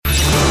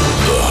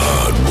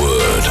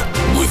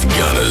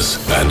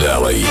and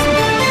Ali.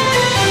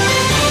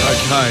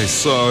 Okay,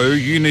 so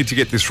you need to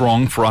get this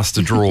wrong for us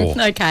to draw.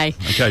 Okay.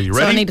 Okay, you So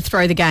ready? I need to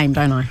throw the game,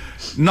 don't I?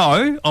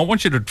 No, I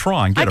want you to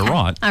try and get it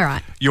right. All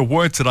right. Your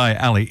word today,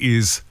 Ali,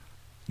 is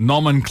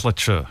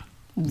nomenclature.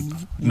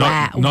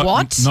 Wow.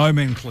 What?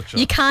 Nomenclature.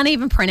 You can't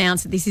even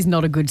pronounce it. This is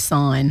not a good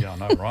sign. Yeah, I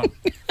know, right?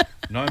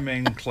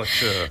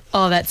 Nomenclature.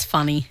 Oh, that's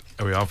funny.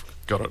 There we are. I've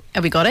got it.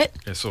 Have we got it?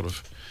 Yeah, sort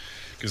of.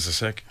 Give us a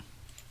sec.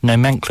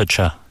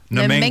 Nomenclature.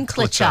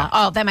 Nomenclature.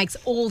 Oh, that makes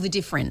all the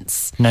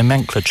difference.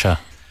 Nomenclature.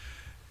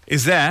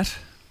 Is that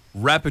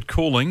rapid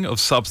cooling of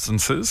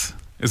substances?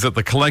 Is it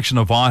the collection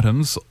of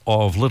items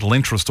of little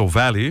interest or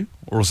value?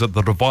 Or is it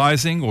the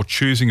devising or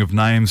choosing of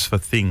names for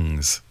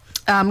things?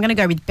 I'm going to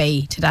go with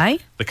B today.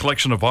 The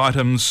collection of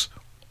items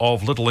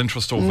of little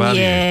interest or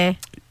value. Yeah.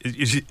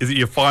 Is it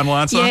your final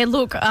answer? Yeah,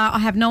 look, I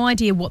have no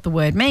idea what the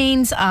word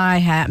means.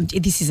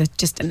 This is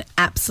just an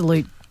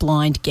absolute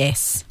blind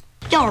guess.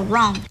 You're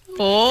wrong.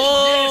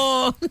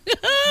 Oh,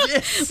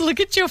 Yes. Look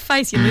at your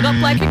face. You lit up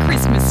like a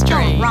Christmas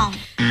tree. You're wrong.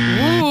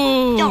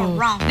 Ooh. You're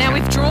wrong. Now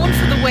we've drawn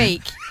for the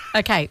week.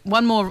 Okay,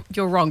 one more.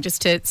 You're wrong,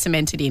 just to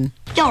cement it in.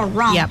 You're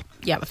wrong.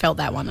 Yep, I felt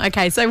that one.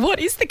 Okay, so what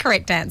is the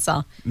correct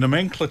answer?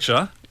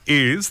 Nomenclature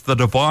is the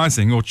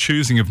devising or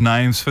choosing of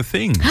names for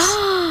things.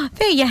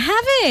 There you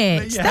have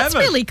it. you That's have it.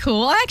 really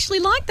cool. I actually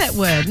like that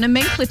word,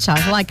 nomenclature.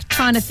 Like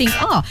trying to think,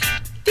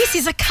 this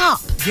is a cup.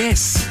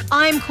 Yes.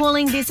 I'm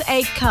calling this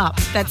a cup.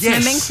 That's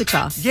Yes.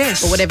 nomenclature.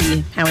 Yes. Or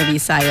however you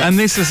say it. And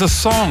this is a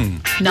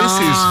song. Nice.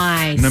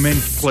 This is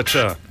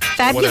nomenclature.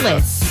 Fabulous.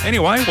 Whatever.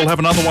 Anyway, we'll have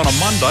another one on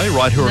Monday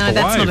right here at No, the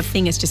that's Wave. not a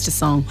thing. It's just a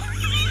song.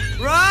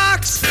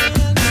 Rocks!